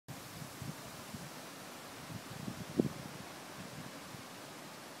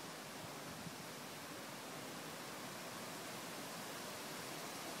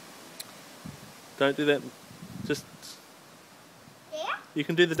Don't do that. Just... Yeah? You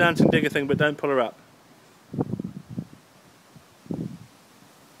can do the dancing digger thing, but don't pull her up.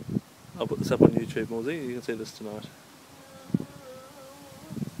 I'll put this up on YouTube, Morsey. You can see this tonight.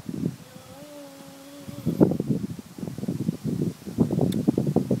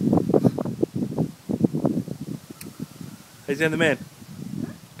 He's the man.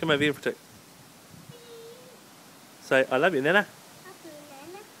 Come over here for a tick. Say, I love you, Nana.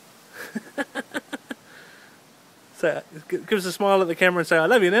 Say, give us a smile at the camera and say, I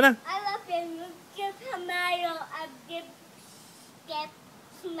love you, Nana. I love you. Give smile and give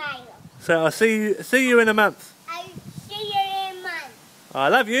smile. So I'll see you in a month. I see you in a month. I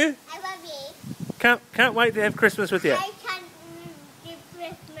love you. I love you. Can't wait to have Christmas with you. I can give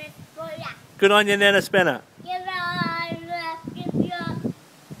Christmas for you. Good on you, Nana Spanner. Give your love.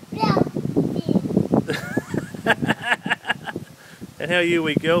 And how are you,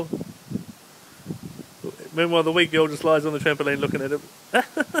 wee girl? Meanwhile, the wee girl just lies on the trampoline looking at him.